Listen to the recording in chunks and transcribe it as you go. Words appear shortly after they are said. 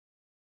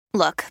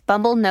Look,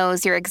 Bumble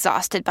knows you're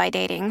exhausted by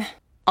dating.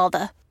 All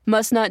the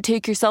must not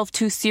take yourself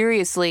too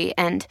seriously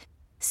and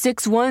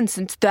 6'1"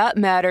 since that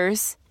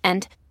matters.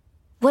 And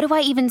what do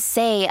I even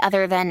say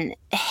other than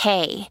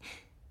hey?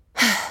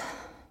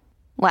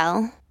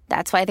 Well,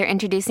 that's why they're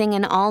introducing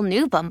an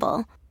all-new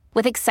Bumble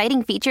with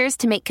exciting features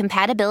to make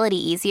compatibility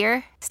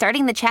easier,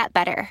 starting the chat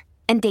better,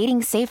 and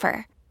dating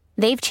safer.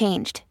 They've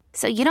changed,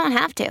 so you don't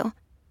have to.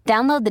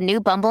 Download the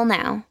new Bumble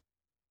now.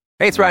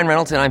 Hey, it's Ryan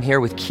Reynolds, and I'm here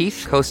with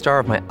Keith, co-star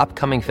of my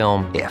upcoming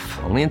film, If,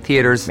 only in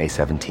theaters May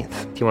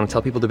 17th. Do you want to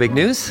tell people the big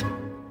news?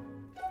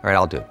 All right,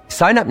 I'll do it.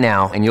 Sign up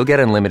now and you'll get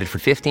unlimited for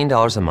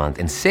 $15 a month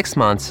and 6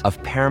 months of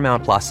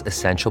Paramount Plus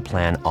Essential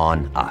Plan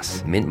on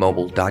us.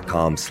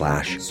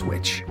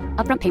 MintMobile.com/switch.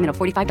 Upfront payment of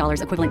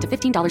 $45 equivalent to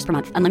 $15 per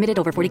month. Unlimited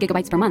over 40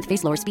 gigabytes per month.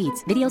 Face lower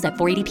speeds. Videos at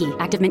 480p.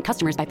 Active Mint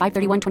customers by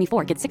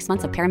 531.24 get 6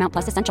 months of Paramount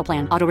Plus Essential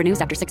Plan. Auto renews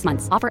after 6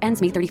 months. Offer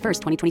ends May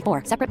 31st,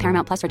 2024. Separate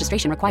Paramount Plus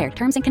registration required.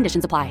 Terms and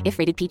conditions apply if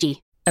rated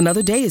PG.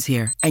 Another day is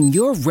here, and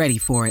you're ready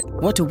for it.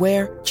 What to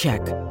wear?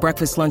 Check.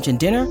 Breakfast, lunch, and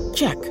dinner?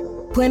 Check.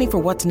 Planning for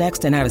what's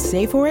next and how to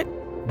save for it?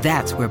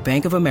 That's where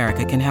Bank of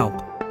America can help.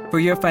 For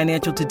your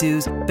financial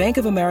to-dos, Bank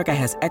of America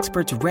has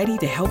experts ready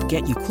to help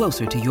get you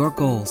closer to your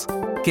goals.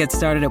 Get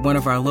started at one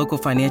of our local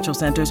financial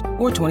centers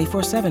or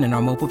 24/7 in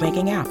our mobile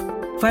banking app.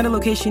 Find a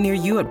location near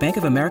you at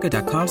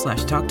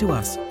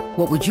bankofamerica.com/talktous.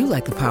 What would you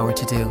like the power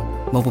to do?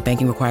 Mobile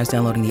banking requires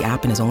downloading the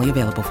app and is only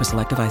available for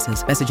select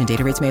devices. Message and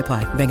data rates may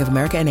apply. Bank of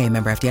America N.A.,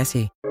 member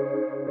FDIC.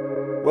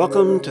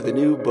 Welcome to the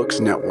New Books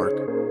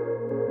Network.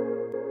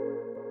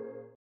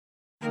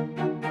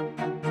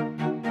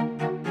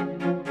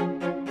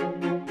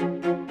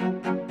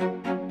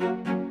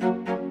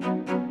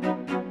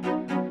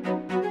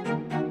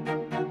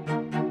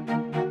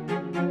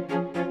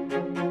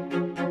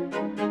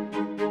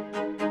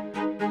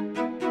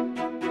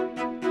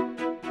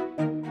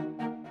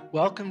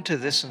 Welcome to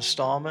this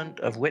installment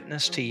of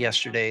Witness to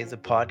Yesterday, the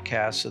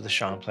podcast of the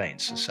Champlain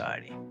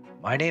Society.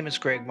 My name is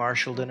Greg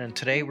Marchildon, and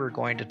today we're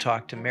going to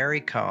talk to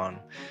Mary Cowan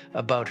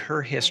about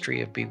her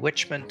history of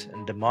bewitchment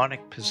and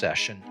demonic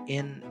possession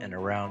in and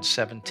around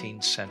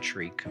 17th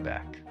century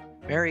Quebec.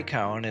 Mary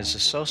Cowan is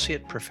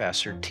Associate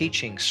Professor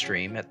Teaching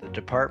Stream at the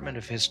Department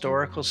of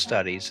Historical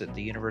Studies at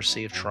the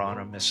University of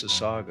Toronto,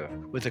 Mississauga,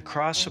 with a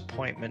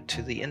cross-appointment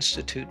to the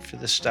Institute for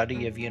the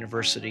Study of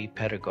University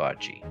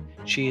Pedagogy.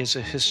 She is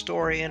a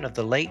historian of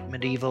the late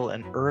medieval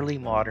and early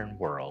modern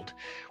world,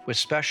 with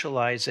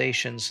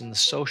specializations in the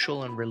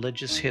social and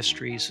religious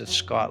histories of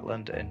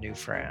Scotland and New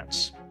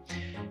France.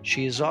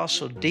 She is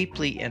also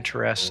deeply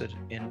interested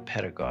in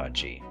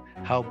pedagogy,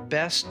 how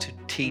best to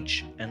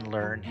teach and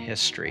learn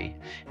history,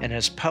 and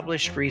has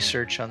published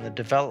research on the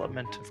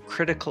development of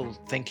critical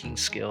thinking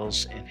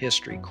skills in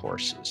history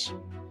courses.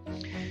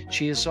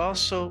 She is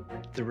also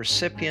the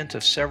recipient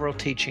of several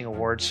teaching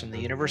awards from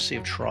the University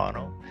of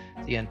Toronto,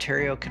 the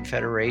Ontario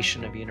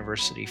Confederation of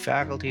University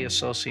Faculty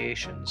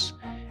Associations,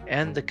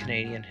 and the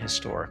Canadian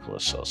Historical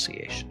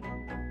Association.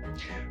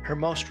 Her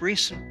most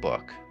recent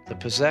book, The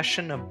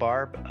Possession of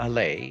Barbe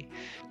Hallay,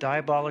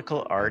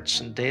 Diabolical Arts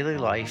and Daily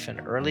Life in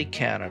Early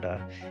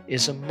Canada,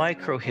 is a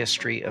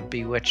microhistory of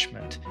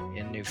bewitchment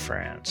in New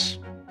France.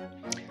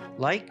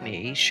 Like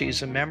me,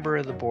 she's a member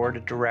of the board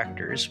of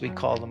directors, we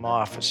call them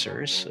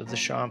officers, of the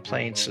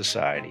Champlain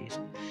Society,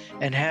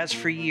 and has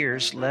for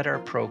years led our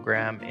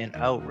program in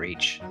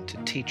outreach to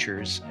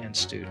teachers and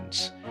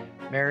students.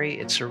 Mary,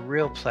 it's a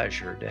real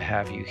pleasure to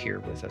have you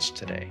here with us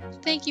today.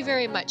 Thank you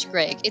very much,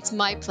 Greg. It's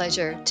my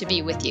pleasure to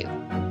be with you.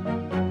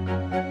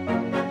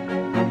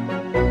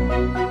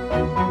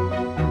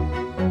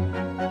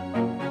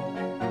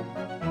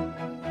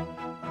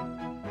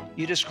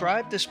 You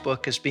describe this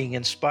book as being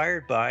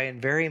inspired by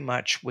and very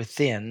much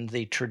within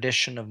the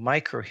tradition of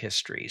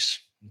microhistories,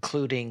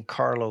 including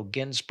Carlo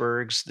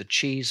Ginzburg's The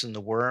Cheese and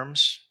the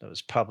Worms, that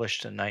was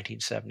published in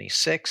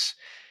 1976,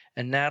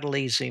 and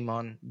Natalie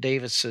Zemon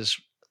Davis's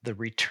The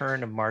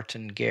Return of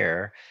Martin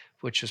Guerre,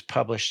 which was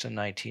published in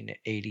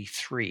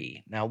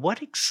 1983. Now,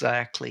 what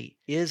exactly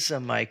is a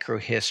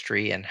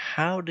microhistory, and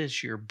how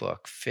does your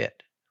book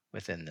fit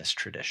within this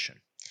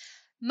tradition?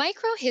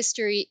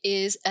 Microhistory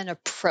is an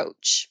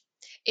approach.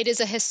 It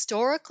is a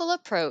historical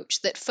approach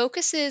that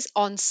focuses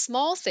on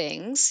small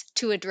things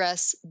to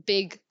address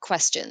big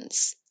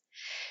questions.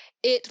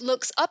 It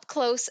looks up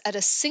close at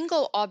a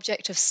single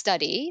object of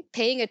study,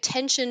 paying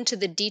attention to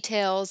the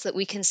details that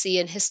we can see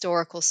in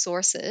historical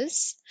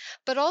sources,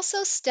 but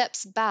also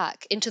steps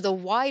back into the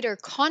wider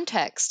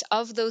context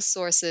of those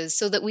sources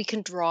so that we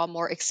can draw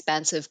more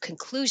expansive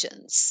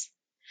conclusions.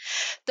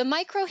 The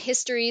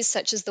microhistories,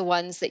 such as the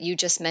ones that you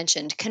just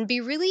mentioned, can be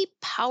really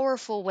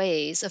powerful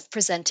ways of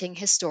presenting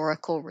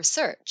historical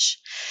research.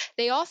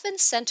 They often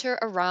center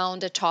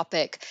around a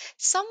topic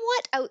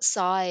somewhat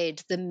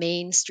outside the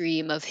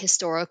mainstream of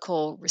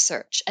historical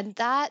research, and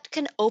that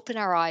can open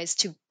our eyes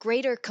to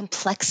greater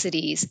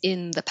complexities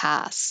in the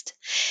past.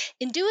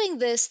 In doing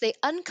this, they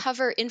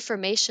uncover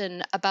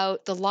information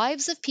about the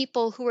lives of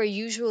people who are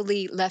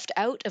usually left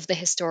out of the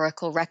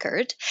historical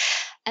record,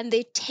 And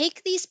they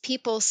take these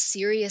people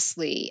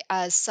seriously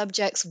as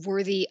subjects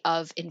worthy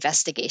of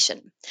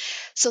investigation.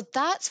 So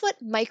that's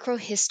what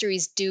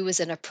microhistories do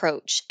as an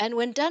approach. And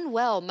when done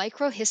well,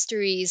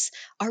 microhistories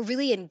are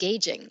really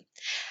engaging.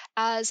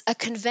 As a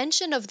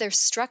convention of their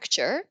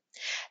structure,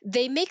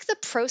 they make the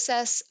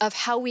process of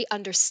how we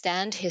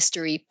understand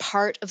history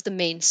part of the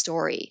main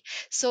story.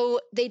 So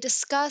they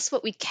discuss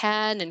what we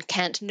can and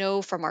can't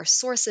know from our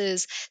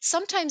sources.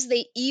 Sometimes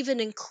they even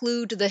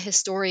include the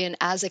historian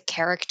as a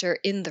character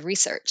in the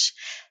research.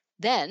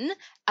 Then,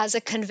 as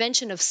a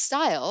convention of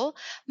style,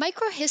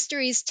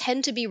 microhistories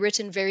tend to be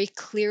written very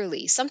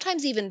clearly,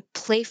 sometimes even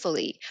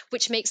playfully,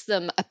 which makes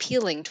them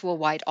appealing to a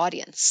wide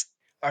audience.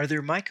 Are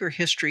there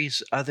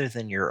microhistories other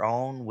than your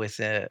own with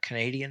a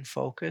Canadian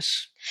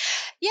focus?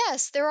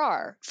 Yes, there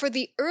are. For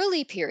the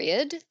early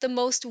period, the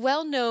most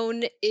well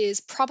known is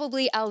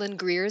probably Alan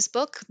Greer's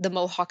book, The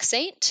Mohawk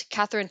Saint,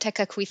 Catherine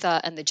Tekakwitha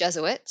and the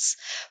Jesuits.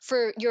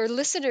 For your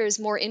listeners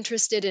more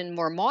interested in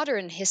more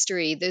modern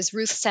history, there's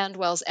Ruth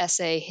Sandwell's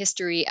essay,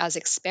 History as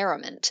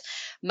Experiment,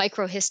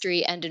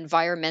 Microhistory and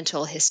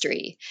Environmental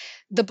History.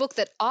 The book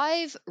that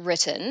I've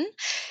written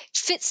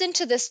fits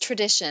into this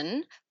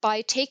tradition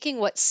by taking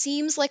what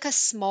seems like a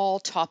small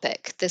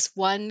topic, this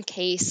one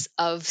case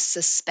of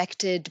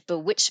suspected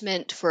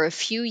bewitchment for a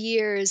few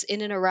years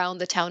in and around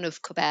the town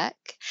of Quebec,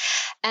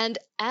 and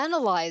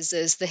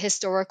analyzes the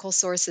historical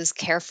sources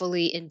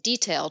carefully in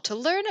detail to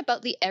learn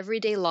about the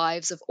everyday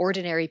lives of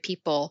ordinary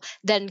people,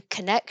 then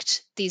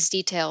connect these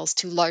details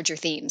to larger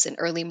themes in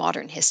early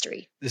modern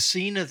history. The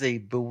scene of the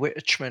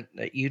bewitchment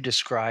that you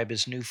describe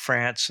is New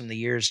France in the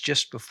years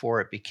just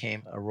before it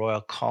became a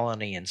royal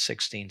colony in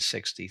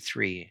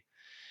 1663.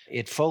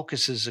 It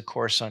focuses, of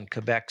course, on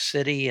Quebec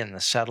City and the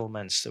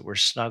settlements that were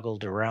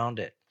snuggled around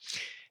it.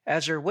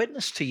 As our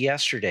witness to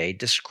yesterday,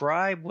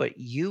 describe what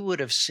you would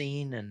have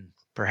seen and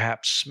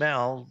perhaps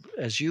smelled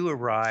as you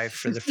arrived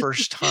for the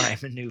first time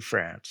in New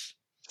France.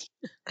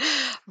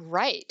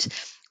 Right.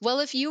 Well,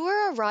 if you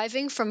were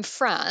arriving from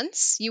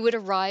France, you would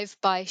arrive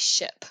by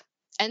ship.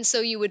 And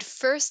so you would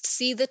first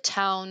see the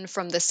town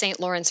from the St.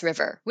 Lawrence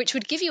River, which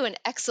would give you an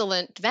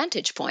excellent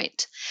vantage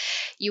point.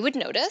 You would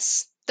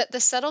notice that the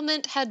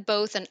settlement had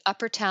both an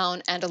upper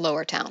town and a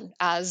lower town,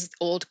 as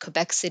old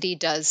Quebec City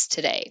does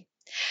today.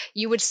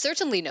 You would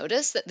certainly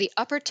notice that the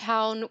upper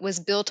town was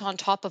built on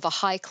top of a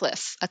high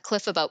cliff, a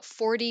cliff about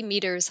 40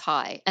 meters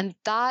high, and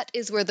that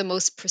is where the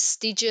most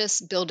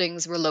prestigious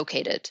buildings were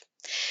located.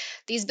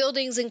 These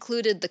buildings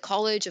included the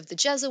College of the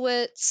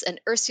Jesuits, an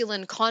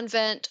Ursuline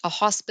convent, a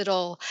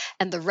hospital,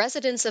 and the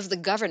residence of the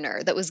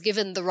governor that was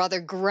given the rather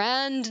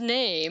grand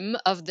name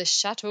of the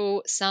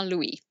Chateau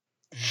Saint-Louis.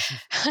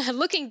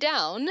 Looking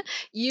down,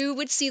 you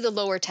would see the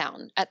lower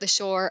town at the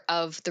shore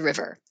of the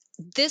river.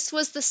 This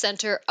was the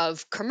center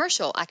of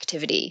commercial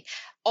activity,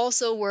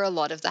 also where a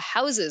lot of the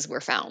houses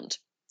were found.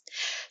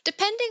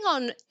 Depending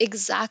on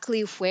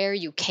exactly where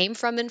you came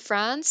from in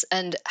France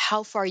and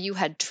how far you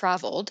had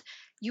traveled,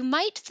 you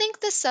might think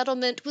the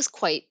settlement was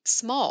quite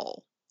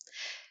small.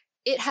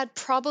 It had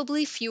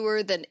probably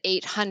fewer than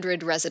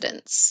 800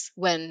 residents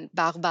when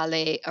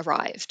Barbalet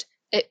arrived.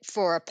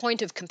 For a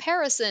point of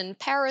comparison,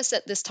 Paris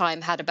at this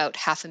time had about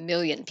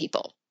 500,000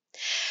 people.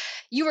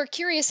 You were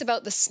curious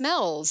about the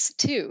smells,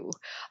 too.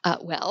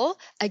 Well,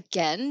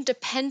 again,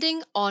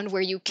 depending on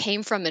where you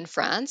came from in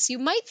France, you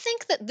might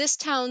think that this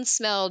town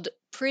smelled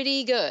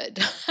pretty good.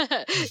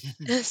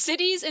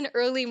 Cities in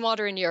early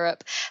modern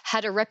Europe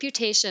had a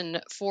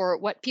reputation for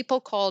what people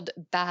called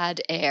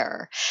bad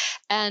air,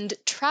 and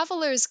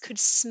travelers could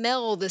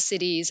smell the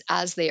cities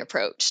as they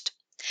approached.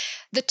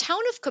 The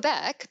town of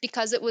Quebec,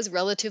 because it was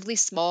relatively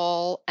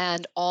small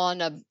and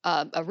on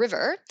a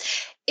river,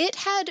 it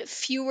had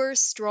fewer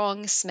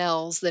strong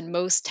smells than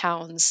most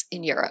towns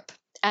in Europe.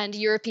 And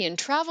European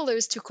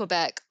travelers to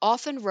Quebec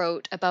often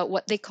wrote about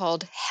what they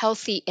called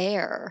healthy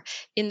air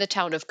in the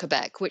town of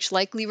Quebec, which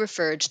likely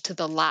referred to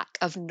the lack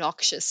of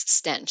noxious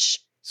stench.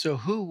 So,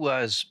 who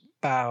was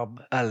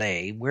Barbe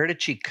Allais? Where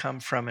did she come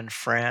from in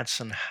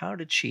France, and how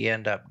did she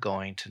end up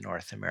going to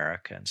North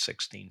America in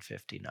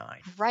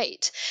 1659?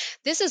 Right.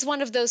 This is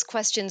one of those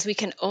questions we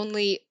can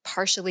only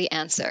partially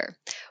answer.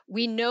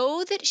 We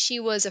know that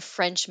she was a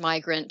French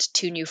migrant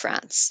to New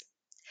France.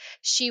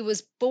 She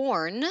was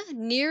born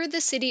near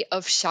the city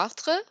of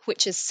Chartres,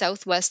 which is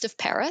southwest of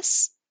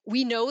Paris.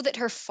 We know that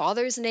her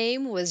father's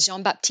name was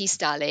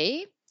Jean-Baptiste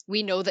Allais.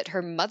 We know that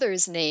her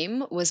mother's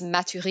name was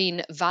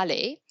Mathurine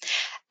Vallée,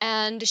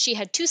 and she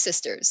had two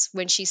sisters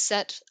when she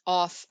set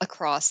off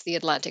across the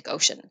Atlantic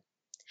Ocean.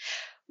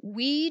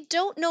 We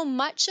don't know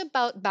much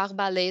about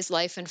Barbalet's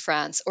life in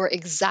France or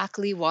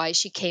exactly why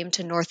she came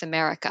to North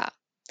America.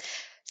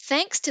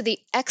 Thanks to the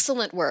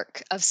excellent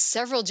work of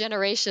several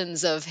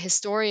generations of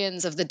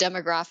historians of the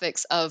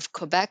demographics of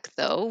Quebec,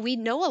 though, we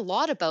know a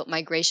lot about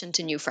migration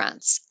to New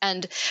France,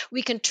 and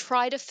we can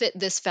try to fit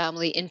this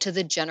family into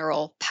the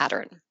general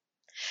pattern.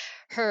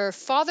 Her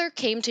father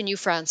came to New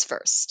France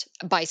first,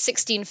 by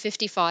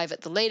 1655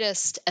 at the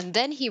latest, and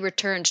then he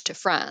returned to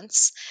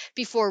France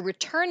before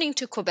returning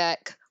to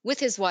Quebec with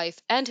his wife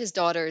and his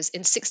daughters in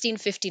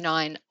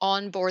 1659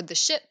 on board the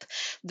ship,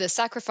 the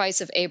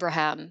Sacrifice of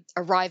Abraham,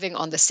 arriving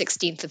on the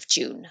 16th of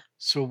June.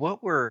 So,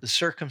 what were the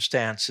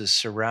circumstances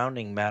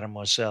surrounding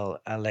Mademoiselle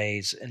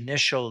Allée's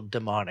initial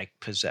demonic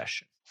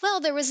possession? Well,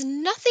 there was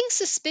nothing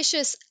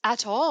suspicious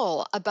at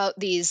all about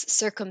these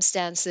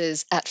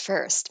circumstances at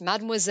first.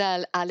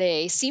 Mademoiselle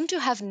Allée seemed to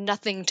have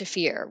nothing to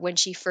fear when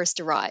she first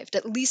arrived,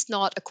 at least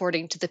not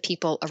according to the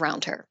people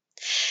around her.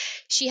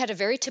 She had a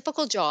very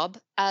typical job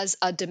as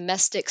a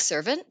domestic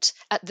servant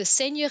at the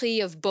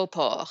Seigneurie of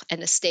Beauport,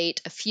 an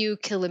estate a few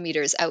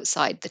kilometers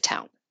outside the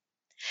town.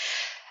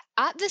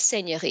 At the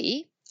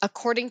Seigneurie,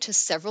 according to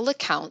several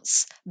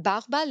accounts,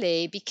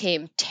 Barbe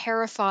became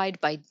terrified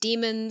by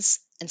demons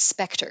and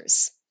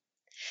specters.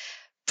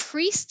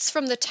 Priests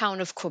from the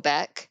town of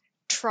Quebec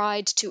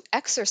tried to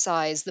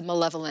exorcise the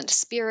malevolent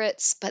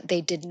spirits, but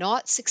they did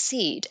not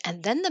succeed,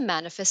 and then the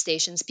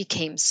manifestations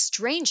became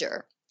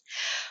stranger.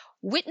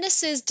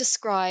 Witnesses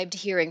described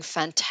hearing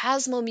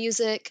phantasmal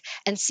music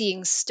and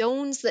seeing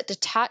stones that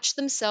detach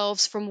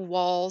themselves from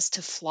walls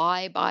to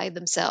fly by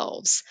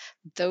themselves.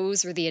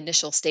 Those were the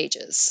initial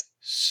stages.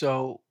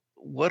 So,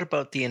 what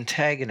about the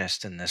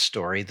antagonist in this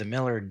story, the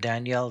miller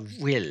Daniel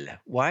Vril?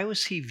 Why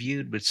was he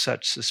viewed with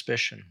such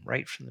suspicion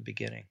right from the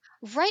beginning?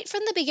 Right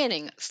from the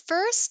beginning,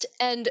 first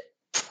and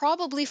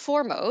probably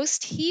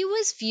foremost, he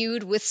was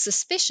viewed with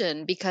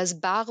suspicion because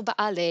Barbe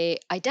Allée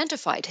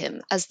identified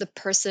him as the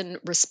person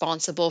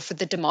responsible for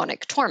the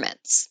demonic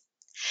torments.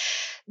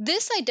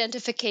 This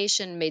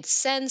identification made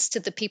sense to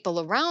the people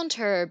around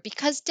her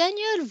because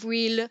Daniel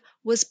Vril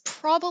was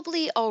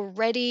probably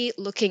already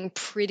looking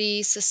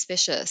pretty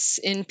suspicious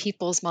in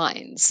people's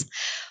minds.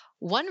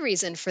 One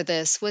reason for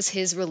this was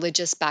his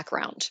religious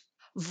background.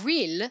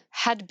 Vril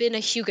had been a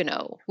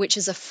Huguenot, which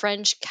is a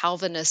French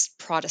Calvinist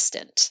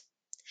Protestant.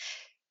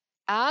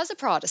 As a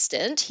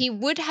Protestant, he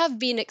would have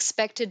been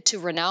expected to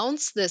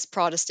renounce this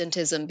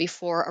Protestantism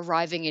before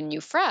arriving in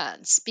New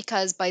France,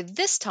 because by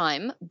this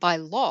time, by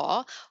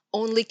law,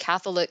 only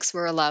Catholics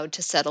were allowed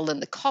to settle in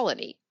the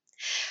colony.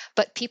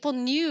 But people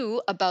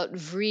knew about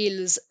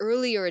Vril's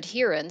earlier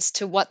adherence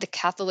to what the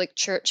Catholic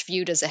Church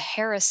viewed as a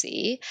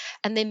heresy,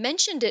 and they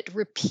mentioned it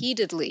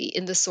repeatedly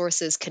in the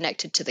sources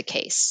connected to the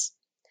case.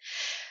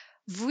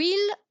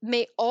 Vril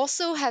may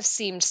also have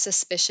seemed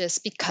suspicious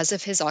because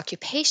of his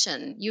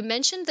occupation. You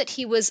mentioned that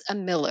he was a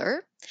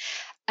miller,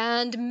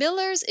 and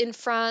millers in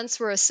France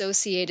were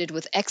associated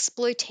with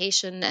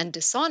exploitation and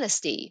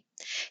dishonesty.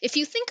 If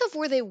you think of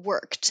where they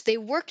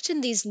worked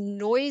in these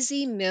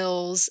noisy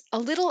mills a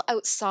little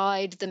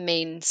outside the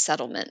main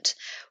settlement,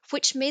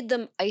 which made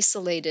them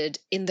isolated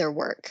in their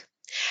work.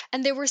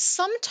 And they were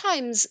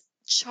sometimes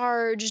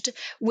charged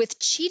with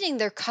cheating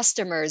their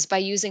customers by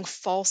using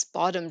false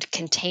bottomed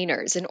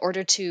containers in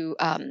order to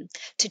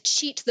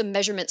cheat the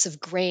measurements of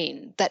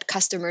grain that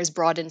customers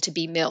brought in to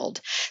be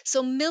milled.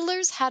 So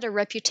millers had a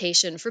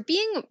reputation for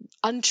being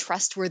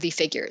untrustworthy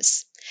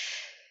figures.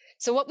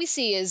 So what we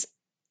see is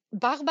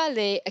Barbe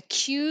Allée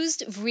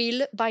accused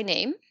Vril by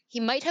name. He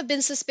might have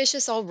been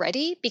suspicious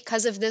already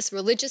because of this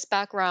religious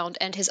background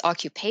and his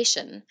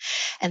occupation.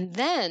 And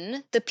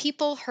then the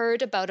people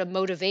heard about a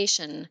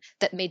motivation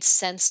that made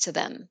sense to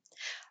them.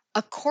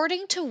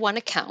 According to one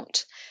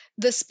account,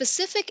 the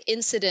specific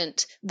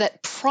incident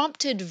that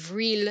prompted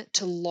Vril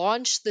to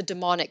launch the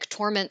demonic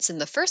torments in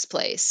the first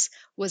place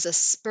was a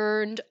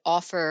spurned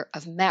offer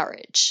of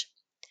marriage.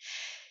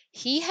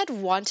 He had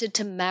wanted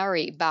to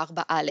marry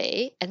Barbe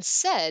Allée and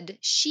said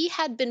she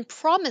had been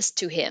promised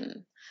to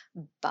him.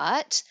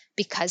 But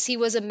because he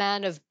was a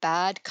man of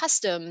bad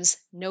customs,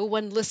 no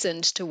one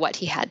listened to what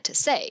he had to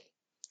say.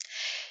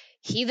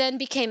 He then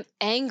became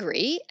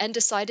angry and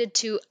decided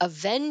to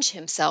avenge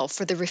himself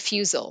for the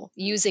refusal,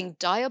 using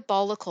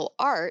diabolical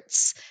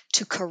arts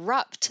to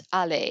corrupt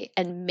Allée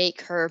and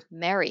make her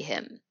marry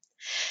him.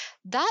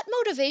 That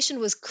motivation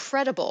was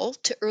credible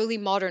to early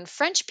modern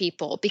French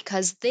people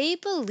because they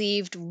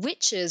believed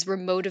witches were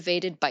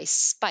motivated by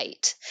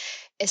spite,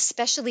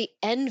 especially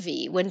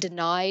envy when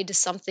denied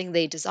something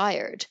they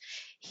desired.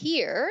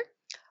 Here,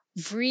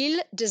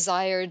 Vril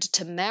desired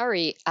to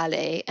marry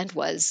Allée and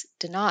was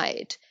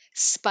denied.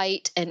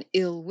 Spite and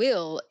ill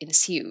will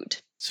ensued.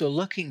 So,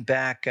 looking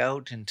back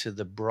out into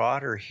the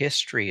broader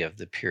history of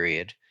the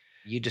period,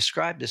 you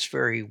described this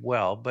very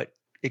well, but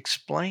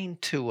explain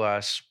to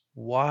us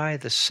why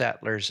the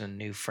settlers in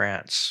New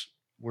France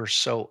were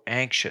so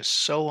anxious,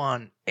 so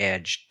on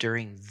edge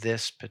during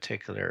this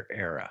particular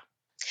era.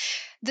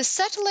 The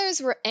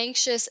settlers were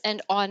anxious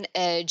and on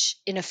edge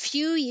in a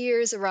few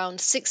years around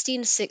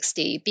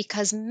 1660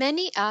 because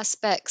many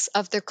aspects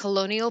of their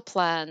colonial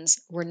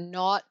plans were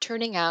not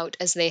turning out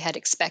as they had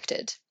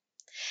expected.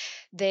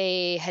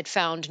 They had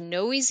found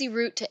no easy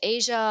route to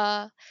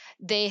Asia.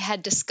 They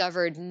had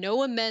discovered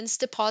no immense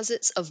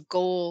deposits of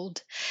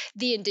gold.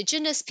 The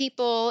indigenous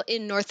people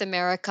in North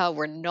America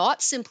were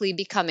not simply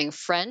becoming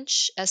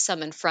French, as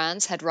some in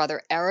France had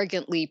rather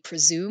arrogantly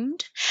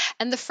presumed,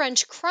 and the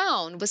French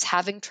crown was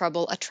having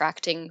trouble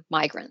attracting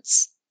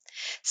migrants.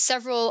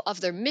 Several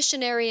of their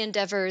missionary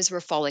endeavors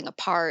were falling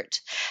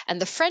apart,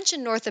 and the French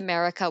in North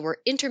America were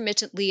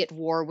intermittently at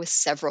war with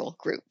several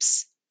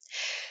groups.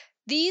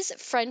 These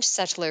French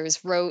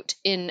settlers wrote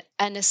in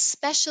an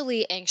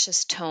especially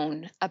anxious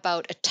tone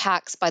about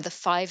attacks by the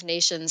Five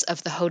Nations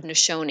of the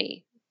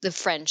Haudenosaunee. The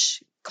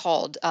French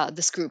called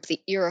this group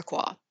the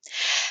Iroquois.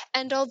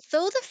 And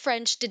although the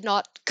French did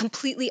not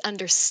completely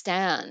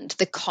understand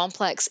the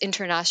complex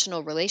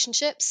international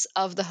relationships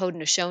of the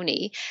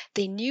Haudenosaunee,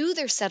 they knew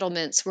their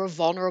settlements were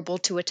vulnerable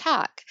to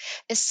attack,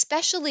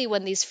 especially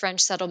when these French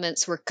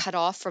settlements were cut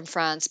off from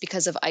France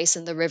because of ice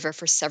in the river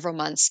for several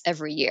months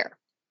every year.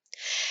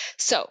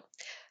 So,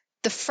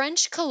 the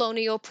French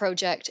colonial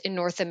project in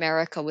North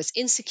America was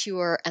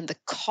insecure, and the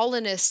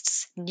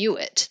colonists knew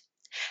it.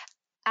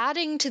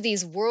 Adding to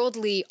these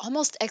worldly,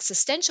 almost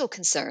existential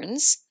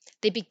concerns,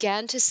 they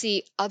began to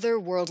see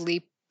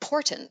otherworldly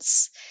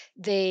portents.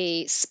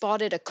 They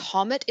spotted a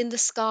comet in the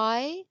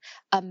sky,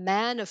 a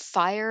man of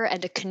fire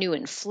and a canoe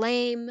in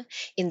flame.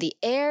 In the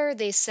air,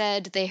 they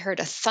said they heard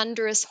a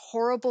thunderous,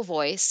 horrible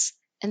voice,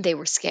 and they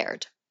were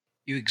scared.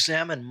 You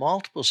examined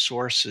multiple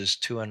sources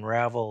to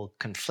unravel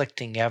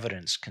conflicting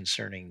evidence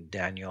concerning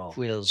Daniel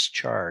Vuille's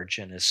charge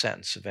and his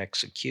sentence of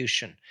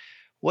execution.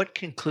 What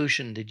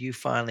conclusion did you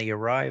finally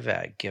arrive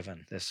at,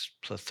 given this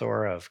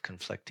plethora of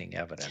conflicting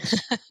evidence?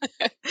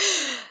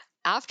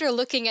 After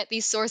looking at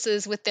these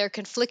sources with their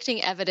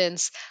conflicting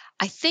evidence,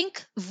 I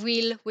think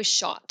Vuille was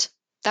shot.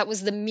 That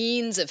was the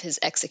means of his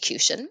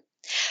execution.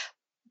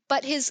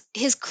 But his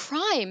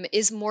crime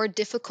is more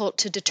difficult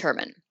to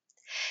determine.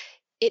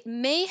 It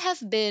may have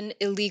been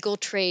illegal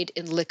trade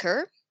in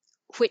liquor,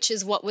 which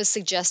is what was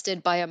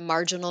suggested by a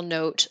marginal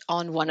note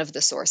on one of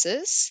the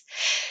sources.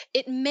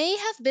 It may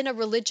have been a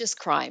religious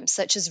crime,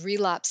 such as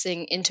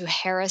relapsing into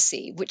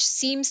heresy, which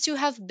seems to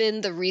have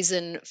been the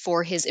reason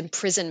for his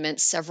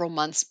imprisonment several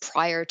months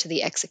prior to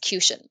the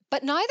execution.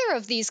 But neither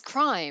of these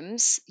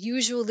crimes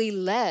usually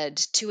led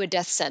to a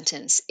death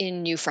sentence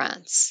in New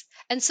France.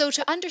 And so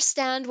to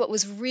understand what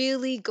was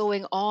really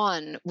going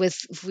on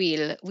with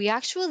Vuille, we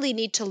actually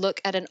need to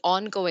look at an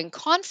ongoing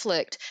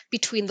conflict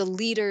between the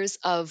leaders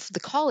of the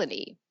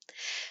colony.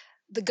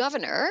 The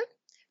governor,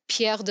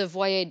 Pierre de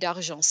Voyer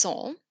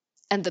d'Argenson,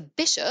 and the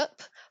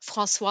bishop,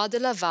 François de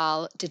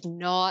Laval, did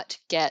not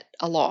get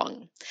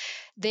along.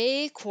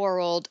 They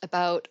quarreled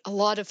about a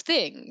lot of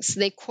things.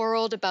 They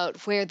quarreled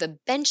about where the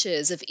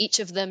benches of each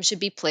of them should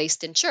be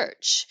placed in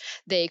church.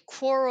 They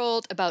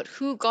quarreled about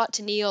who got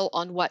to kneel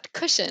on what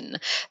cushion.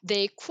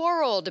 They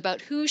quarreled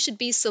about who should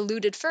be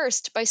saluted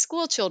first by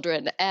school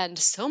children, and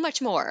so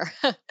much more.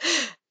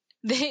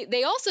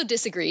 They also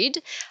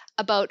disagreed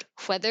about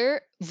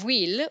whether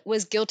Vuille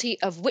was guilty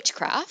of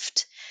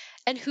witchcraft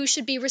and who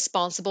should be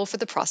responsible for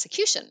the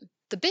prosecution.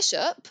 The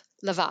bishop,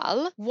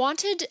 Laval,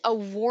 wanted a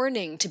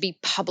warning to be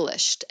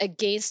published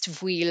against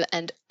Vuille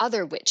and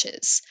other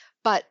witches,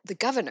 but the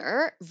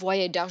governor,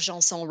 Voyer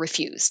d'Argenson,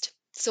 refused.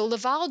 So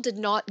Laval did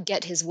not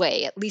get his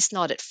way, at least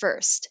not at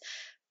first.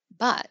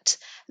 But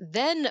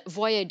then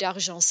Voyer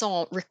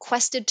d'Argenson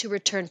requested to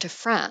return to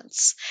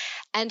France,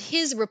 and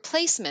his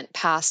replacement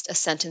passed a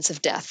sentence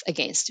of death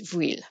against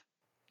Vuille.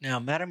 Now,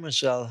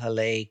 Mademoiselle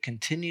Hallé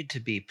continued to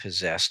be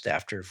possessed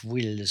after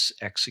Vuille's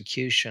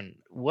execution.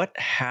 What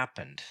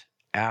happened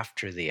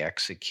after the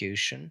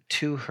execution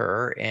to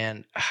her,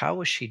 and how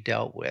was she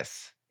dealt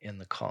with in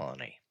the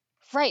colony?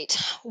 Right.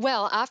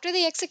 Well, after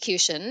the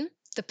execution,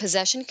 the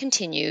possession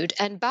continued,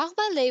 and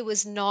Barbalet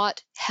was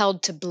not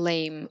held to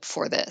blame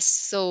for this.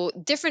 So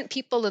different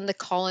people in the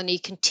colony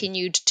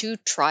continued to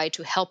try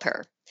to help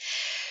her.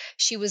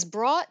 She was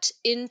brought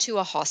into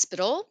a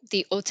hospital,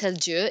 the Hôtel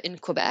Dieu in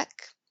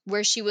Quebec,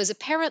 where she was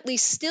apparently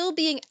still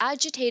being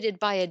agitated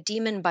by a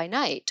demon by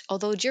night,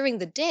 although during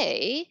the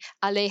day,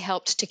 Hallé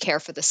helped to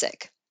care for the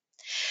sick.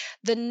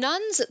 The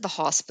nuns at the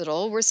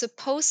hospital were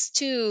supposed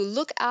to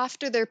look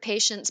after their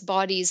patients'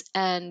 bodies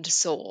and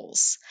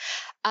souls.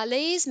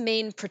 Hallé's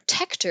main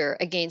protector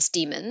against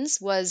demons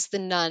was the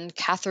nun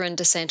Catherine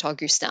de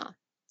Saint-Augustin.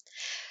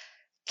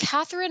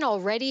 Catherine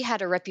already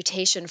had a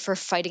reputation for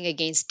fighting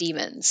against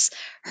demons.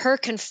 Her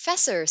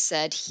confessor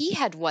said he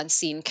had once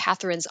seen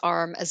Catherine's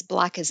arm as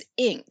black as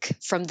ink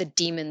from the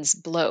demon's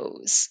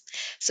blows.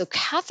 So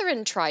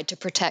Catherine tried to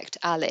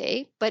protect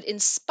Hallé, but in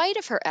spite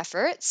of her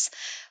efforts,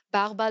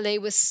 Barbalet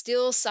was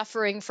still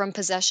suffering from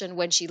possession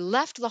when she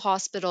left the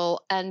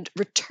hospital and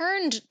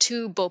returned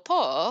to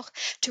Beauport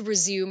to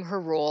resume her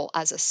role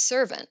as a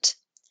servant.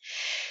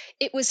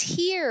 It was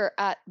here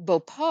at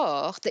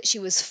Beauport that she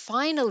was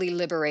finally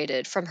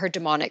liberated from her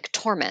demonic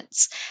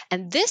torments,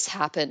 and this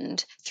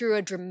happened through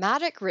a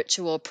dramatic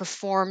ritual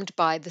performed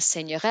by the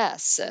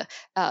seigneuress,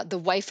 the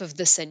wife of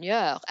the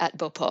seigneur at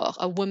Beauport,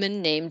 a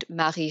woman named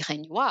Marie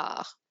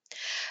Regnoir.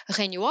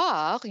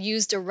 Regnoir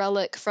used a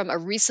relic from a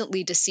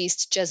recently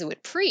deceased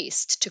Jesuit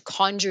priest to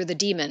conjure the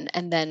demon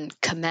and then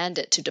command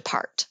it to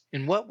depart.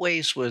 In what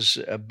ways was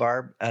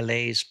Barbe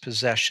Hallé's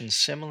possession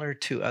similar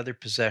to other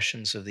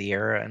possessions of the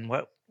era, and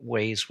what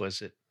ways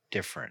was it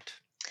different?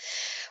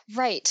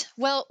 Right.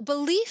 Well,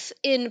 belief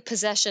in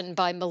possession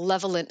by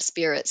malevolent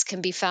spirits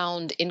can be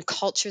found in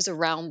cultures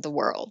around the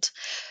world.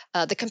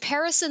 The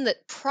comparison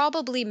that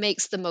probably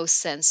makes the most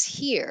sense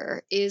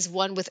here is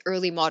one with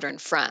early modern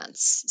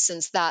France,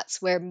 since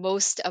that's where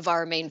most of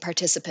our main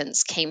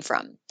participants came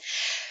from.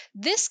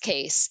 This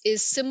case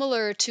is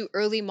similar to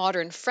early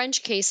modern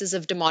French cases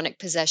of demonic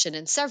possession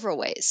in several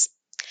ways.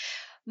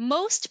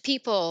 Most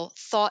people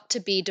thought to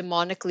be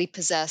demonically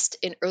possessed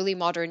in early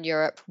modern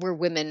Europe were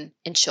women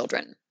and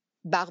children.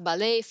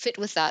 Barbalet fit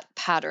with that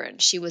pattern.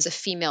 She was a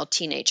female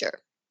teenager.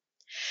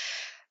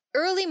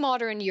 Early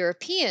modern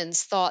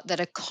Europeans thought that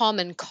a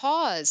common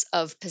cause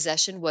of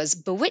possession was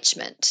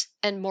bewitchment,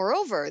 and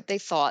moreover, they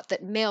thought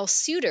that male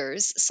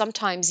suitors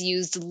sometimes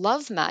used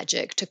love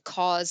magic to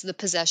cause the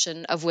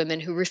possession of women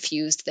who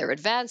refused their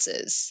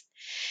advances.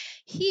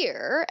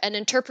 Here, an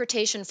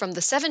interpretation from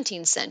the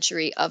 17th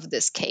century of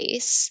this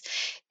case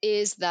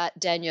is that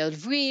Danielle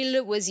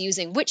Vuille was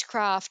using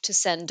witchcraft to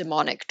send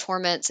demonic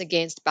torments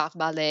against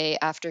Barbalet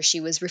after she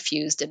was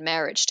refused in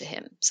marriage to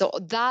him. So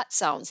that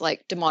sounds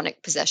like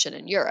demonic possession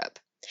in Europe.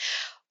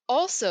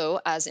 Also,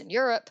 as in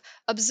Europe,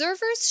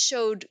 observers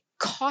showed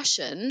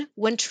caution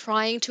when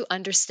trying to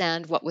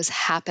understand what was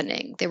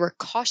happening. They were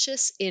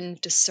cautious in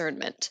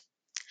discernment.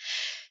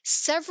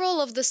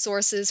 Several of the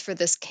sources for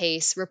this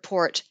case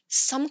report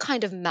some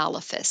kind of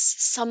malefice,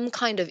 some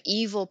kind of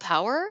evil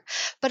power,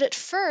 but at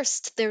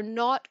first they're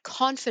not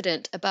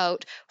confident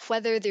about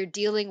whether they're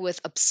dealing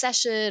with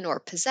obsession or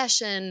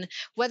possession,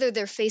 whether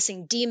they're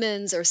facing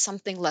demons or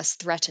something less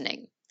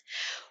threatening.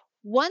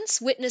 Once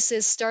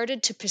witnesses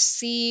started to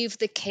perceive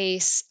the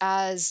case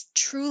as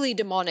truly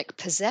demonic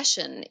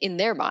possession in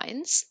their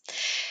minds,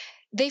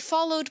 they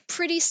followed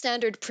pretty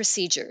standard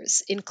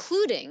procedures,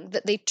 including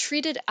that they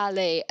treated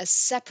Allais as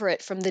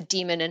separate from the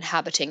demon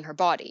inhabiting her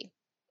body.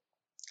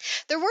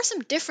 There were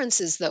some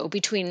differences, though,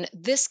 between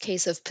this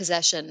case of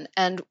possession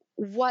and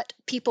what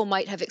people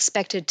might have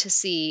expected to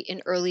see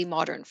in early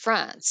modern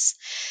France.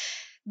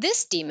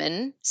 This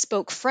demon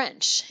spoke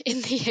French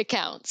in the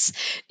accounts.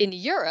 In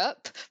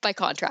Europe, by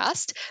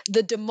contrast,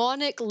 the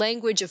demonic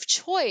language of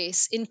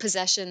choice in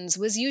possessions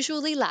was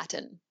usually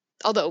Latin.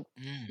 Although,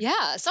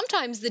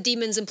 sometimes the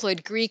demons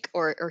employed Greek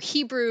or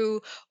Hebrew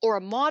or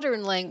a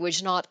modern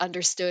language not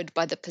understood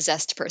by the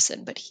possessed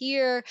person. But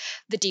here,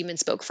 the demon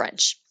spoke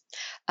French.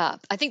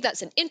 I think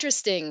that's an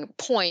interesting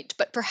point,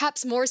 but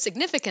perhaps more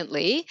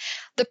significantly,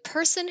 the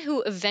person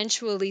who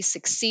eventually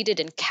succeeded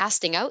in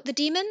casting out the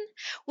demon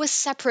was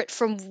separate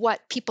from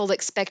what people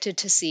expected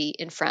to see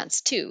in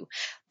France, too.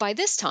 By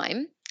this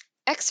time,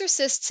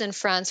 exorcists in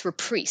France were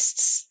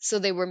priests, so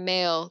they were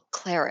male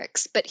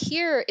clerics. But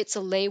here it's a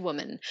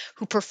laywoman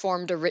who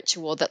performed a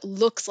ritual that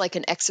looks like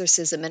an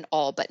exorcism in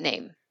all but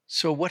name.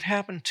 So what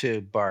happened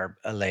to Barbe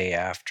Allais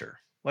after?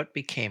 What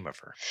became of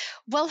her?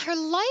 Well, her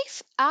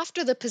life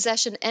after the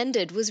possession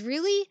ended was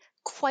really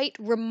quite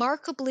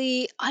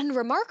remarkably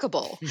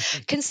unremarkable,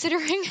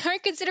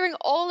 considering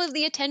all of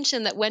the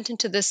attention that went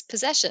into this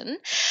possession.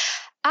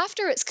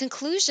 After its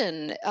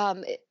conclusion,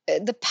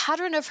 the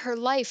pattern of her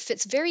life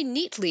fits very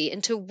neatly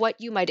into what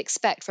you might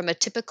expect from a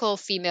typical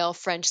female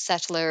French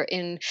settler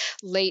in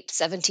late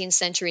 17th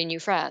century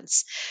New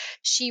France.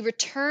 She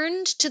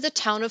returned to the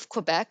town of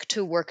Quebec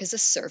to work as a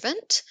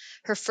servant.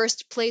 Her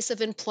first place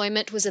of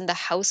employment was in the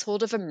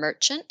household of a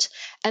merchant,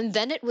 and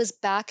then it was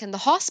back in the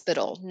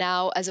hospital,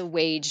 now as a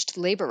waged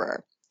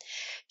laborer.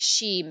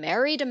 She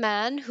married a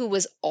man who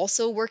was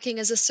also working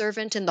as a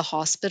servant in the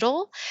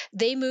hospital.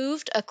 They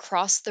moved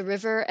across the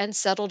river and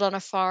settled on a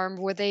farm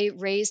where they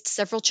raised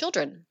several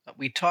children.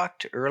 We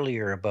talked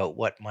earlier about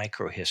what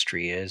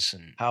microhistory is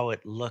and how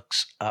it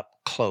looks up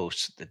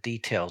close the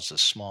details of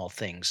small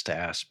things to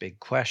ask big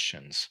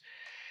questions.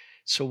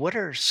 So what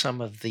are some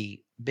of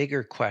the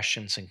bigger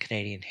questions in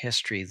Canadian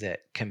history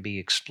that can be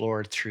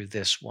explored through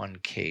this one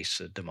case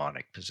of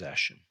demonic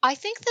possession? I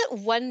think that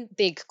one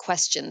big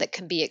question that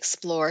can be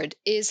explored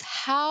is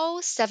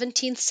how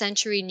 17th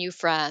century New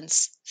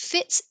France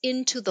fits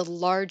into the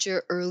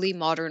larger early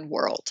modern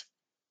world.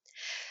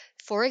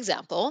 For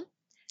example,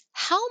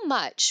 how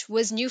much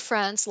was New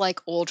France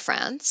like Old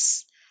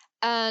France?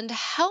 And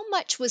how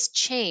much was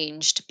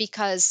changed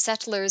because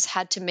settlers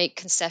had to make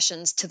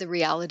concessions to the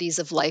realities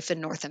of life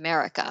in North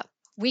America?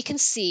 We can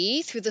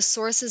see through the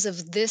sources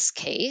of this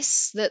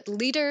case that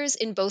leaders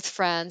in both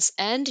France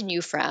and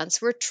New France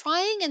were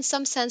trying in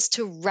some sense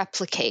to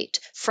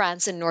replicate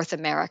France and North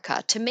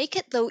America, to make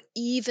it, though,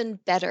 even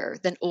better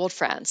than Old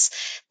France.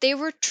 They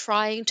were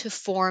trying to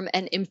form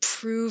an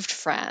improved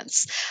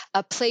France,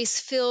 a place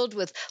filled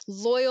with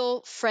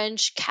loyal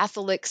French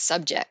Catholic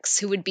subjects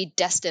who would be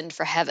destined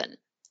for heaven.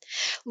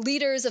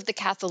 Leaders of the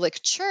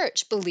Catholic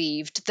Church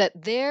believed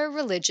that their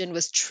religion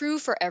was true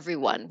for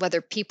everyone,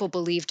 whether people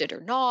believed it or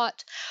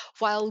not,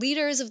 while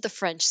leaders of the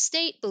French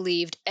state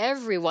believed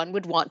everyone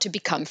would want to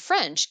become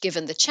French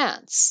given the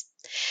chance.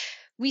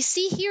 We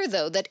see here,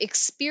 though, that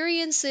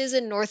experiences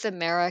in North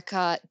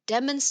America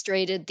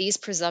demonstrated these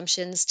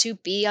presumptions to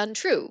be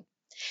untrue.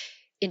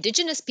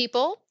 Indigenous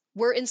people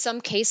were in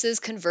some cases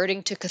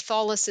converting to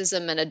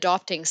Catholicism and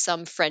adopting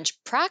some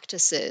French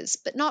practices,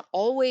 but not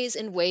always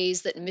in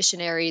ways that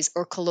missionaries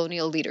or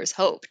colonial leaders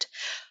hoped.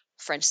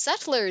 French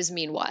settlers,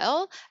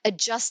 meanwhile,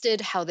 adjusted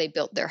how they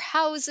built their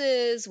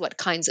houses, what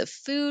kinds of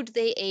food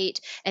they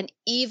ate, and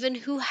even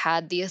who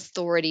had the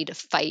authority to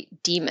fight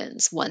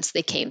demons once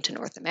they came to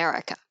North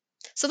America.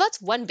 So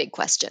that's one big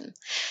question.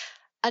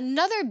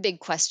 Another big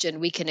question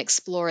we can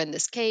explore in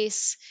this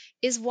case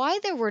is why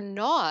there were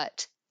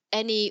not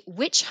any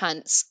witch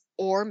hunts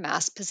or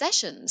mass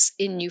possessions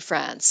in New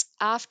France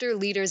after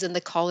leaders in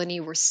the colony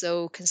were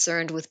so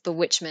concerned with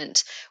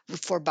bewitchment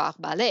for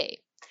Bar-Ballet.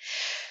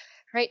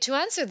 Right, to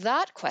answer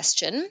that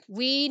question,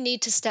 we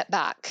need to step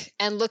back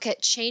and look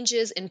at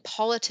changes in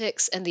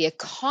politics and the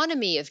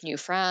economy of New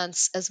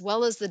France, as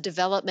well as the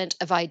development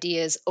of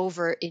ideas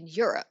over in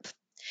Europe.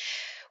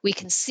 We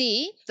can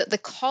see that the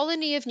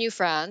colony of New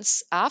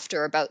France,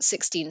 after about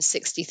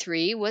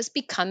 1663, was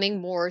becoming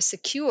more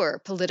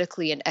secure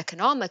politically and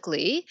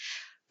economically,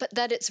 but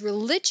that its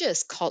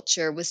religious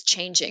culture was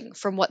changing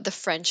from what the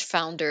French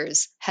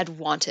founders had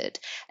wanted.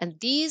 And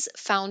these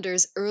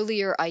founders'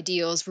 earlier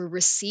ideals were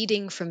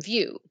receding from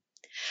view.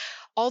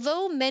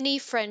 Although many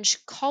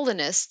French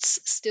colonists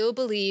still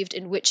believed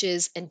in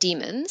witches and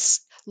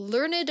demons,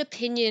 learned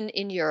opinion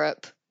in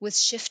Europe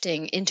was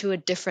shifting into a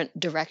different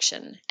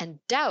direction,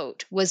 and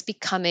doubt was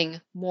becoming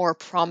more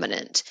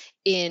prominent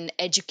in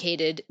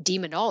educated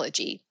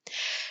demonology.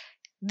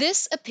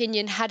 This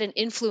opinion had an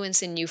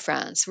influence in New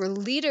France, where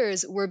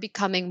leaders were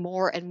becoming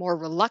more and more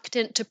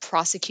reluctant to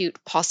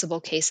prosecute possible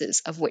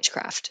cases of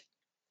witchcraft.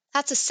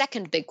 That's a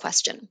second big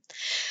question.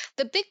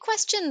 The big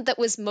question that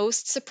was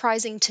most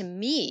surprising to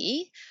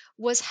me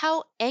was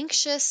how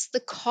anxious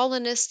the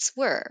colonists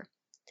were.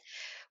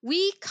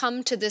 We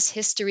come to this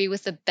history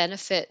with the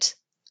benefit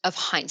of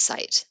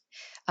hindsight.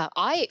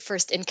 I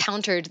first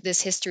encountered this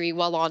history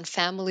while on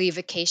family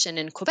vacation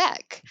in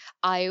Quebec.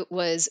 I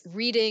was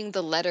reading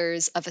the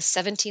letters of a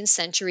 17th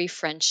century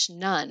French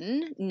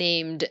nun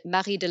named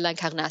Marie de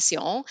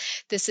l'Incarnation.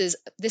 This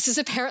is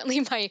apparently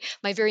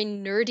my very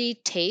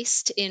nerdy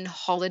taste in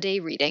holiday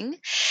reading.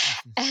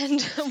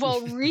 And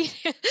while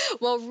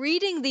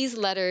reading these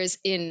letters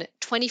in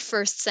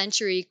 21st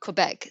century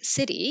Quebec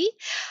City,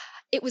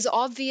 it was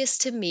obvious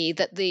to me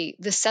that the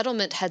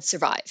settlement had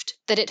survived,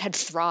 that it had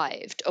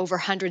thrived over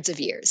hundreds of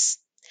years.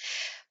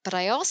 But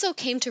I also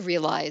came to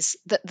realize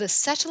that the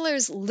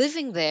settlers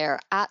living there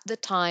at the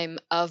time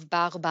of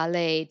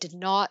Bar-Ballet did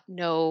not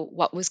know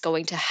what was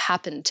going to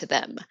happen to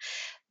them.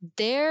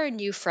 Their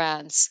New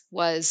France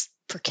was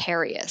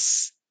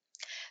precarious.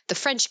 The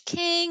French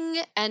king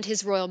and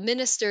his royal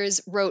ministers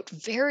wrote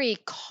very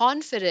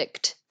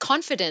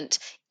confident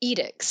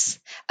edicts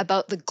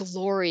about the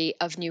glory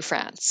of New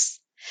France.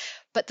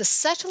 But the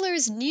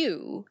settlers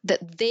knew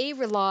that they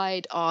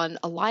relied on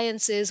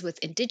alliances with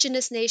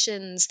indigenous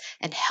nations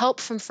and help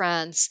from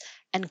France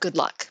and good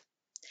luck.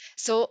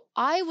 So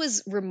I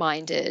was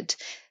reminded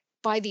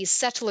by these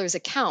settlers'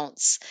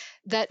 accounts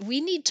that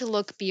we need to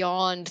look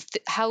beyond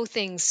how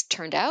things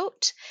turned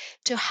out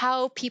to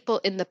how people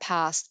in the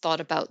past thought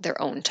about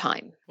their own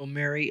time. Well,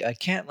 Mary, I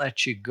can't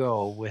let you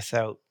go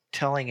without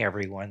telling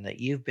everyone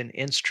that you've been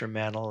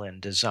instrumental in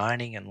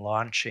designing and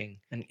launching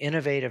an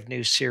innovative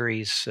new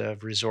series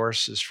of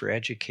resources for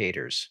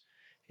educators.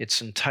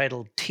 It's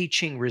entitled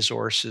Teaching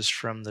Resources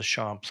from the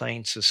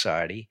Champlain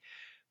Society,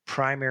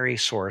 Primary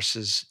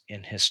Sources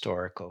in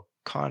Historical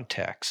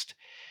Context.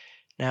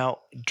 Now,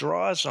 it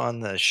draws on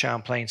the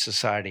Champlain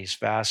Society's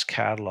vast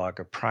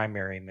catalog of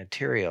primary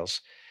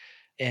materials,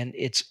 and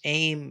its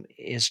aim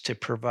is to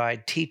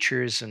provide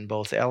teachers in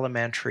both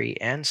elementary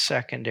and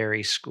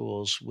secondary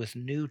schools with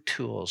new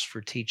tools for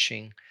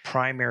teaching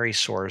primary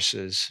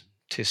sources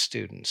to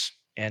students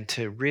and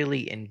to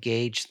really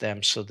engage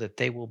them so that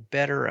they will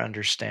better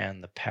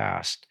understand the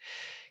past.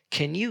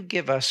 Can you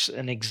give us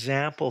an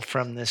example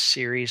from this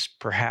series,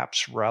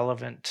 perhaps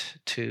relevant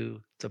to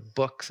the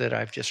book that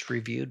I've just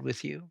reviewed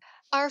with you?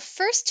 Our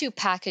first two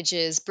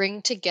packages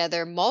bring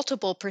together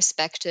multiple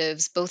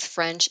perspectives, both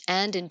French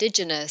and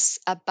Indigenous,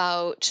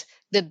 about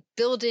the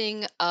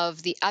building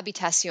of the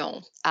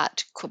habitation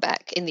at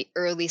Quebec in the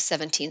early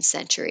 17th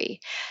century.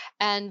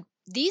 And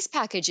these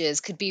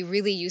packages could be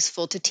really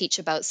useful to teach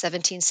about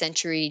 17th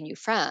century New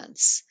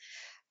France.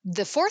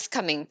 The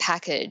forthcoming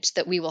package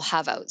that we will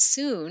have out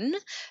soon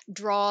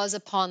draws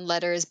upon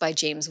letters by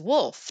James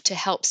Wolfe to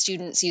help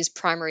students use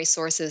primary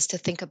sources to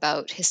think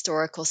about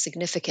historical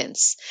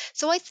significance.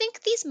 So I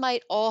think these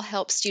might all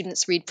help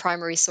students read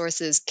primary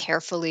sources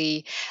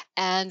carefully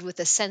and with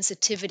a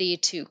sensitivity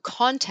to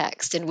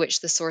context in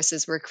which the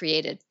sources were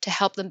created to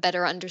help them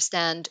better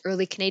understand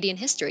early Canadian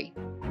history.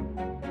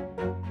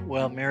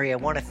 Well, Mary, I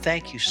want to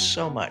thank you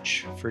so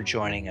much for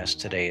joining us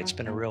today. It's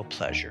been a real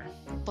pleasure.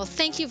 Well,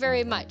 thank you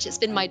very much. It's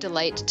been my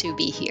delight to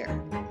be here.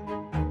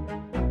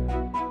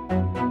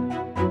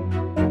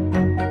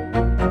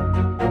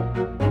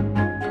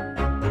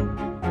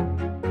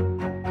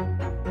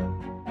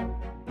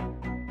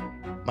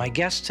 My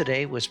guest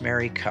today was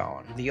Mary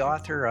Cowan, the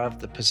author of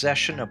The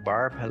Possession of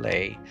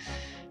Bar-Ballet,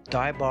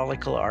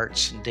 Diabolical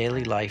Arts and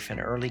Daily Life in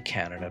Early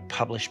Canada,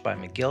 published by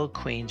McGill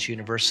Queen's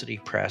University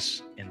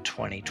Press in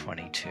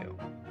 2022.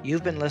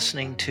 You've been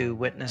listening to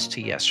Witness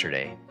to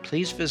Yesterday.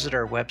 Please visit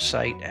our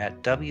website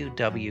at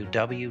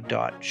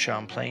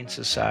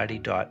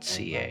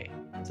www.champlainsociety.ca.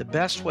 The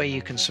best way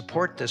you can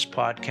support this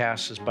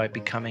podcast is by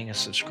becoming a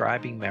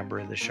subscribing member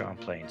of the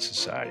Champlain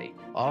Society.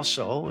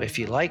 Also, if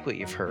you like what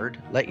you've heard,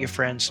 let your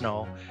friends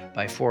know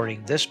by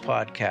forwarding this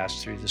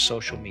podcast through the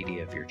social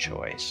media of your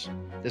choice.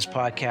 This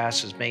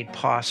podcast is made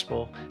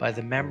possible by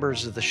the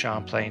members of the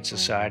Champlain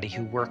Society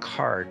who work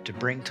hard to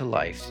bring to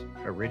life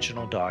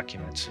original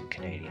documents in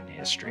Canadian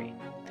history.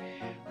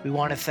 We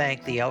want to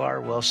thank the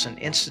L.R. Wilson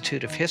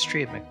Institute of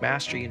History at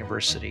McMaster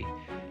University,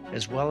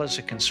 as well as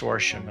a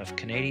consortium of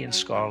Canadian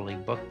scholarly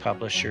book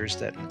publishers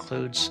that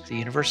includes the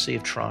University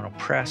of Toronto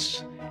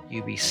Press,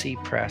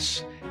 UBC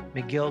Press,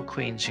 McGill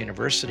Queen's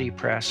University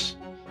Press,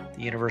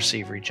 the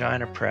University of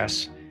Regina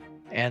Press,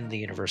 and the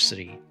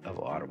University of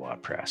Ottawa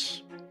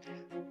Press.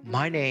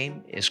 My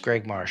name is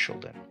Greg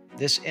Marchildon.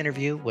 This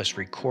interview was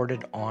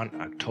recorded on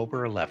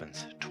October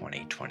 11th,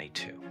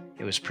 2022.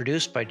 It was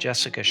produced by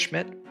Jessica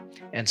Schmidt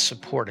and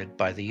supported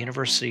by the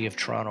University of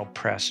Toronto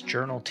Press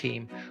Journal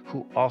team,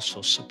 who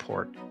also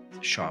support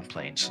the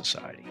Champlain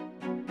Society.